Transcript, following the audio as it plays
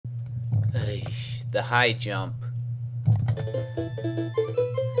The high jump.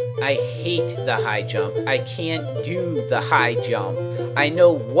 I hate the high jump. I can't do the high jump. I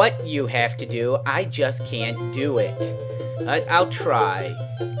know what you have to do, I just can't do it. I'll try.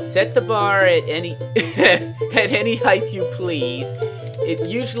 Set the bar at any at any height you please.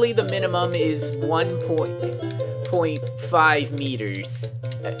 Usually the minimum is 1.5 meters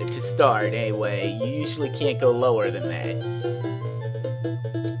to start anyway. You usually can't go lower than that.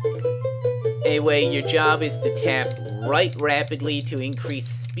 Anyway, your job is to tap right rapidly to increase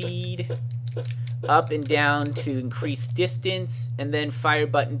speed, up and down to increase distance, and then fire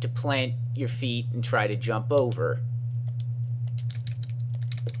button to plant your feet and try to jump over.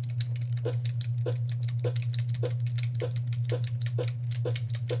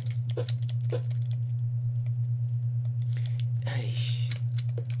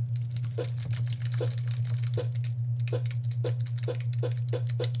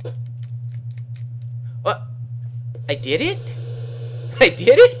 What? I did it? I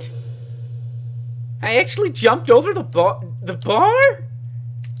did it? I actually jumped over the bar?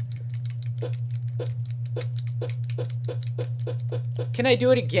 Can I do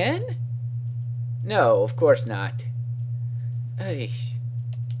it again? No, of course not.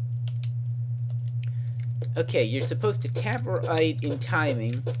 Okay, you're supposed to tap right in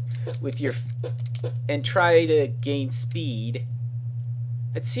timing with your and try to gain speed.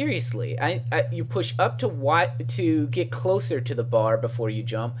 But seriously, you push up to get closer to the bar before you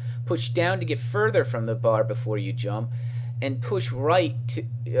jump, push down to get further from the bar before you jump, and push right to,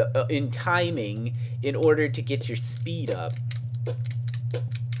 in timing in order to get your speed up.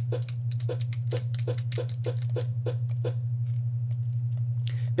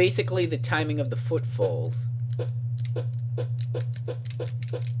 Basically, the timing of the footfalls.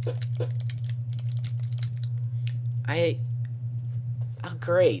 Oh,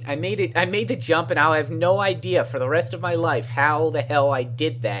 great. I made it. I made the jump, and I'll have no idea for the rest of my life how the hell I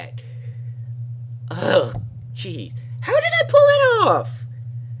did that. Oh, jeez. How did I pull it off?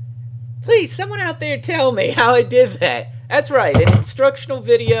 Please, someone out there tell me how I did that. That's right, an instructional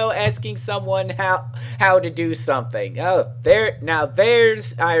video asking someone how to do something. Oh, now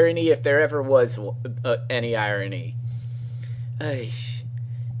there's irony if there ever was any irony. In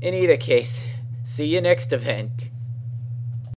either case, see you next event.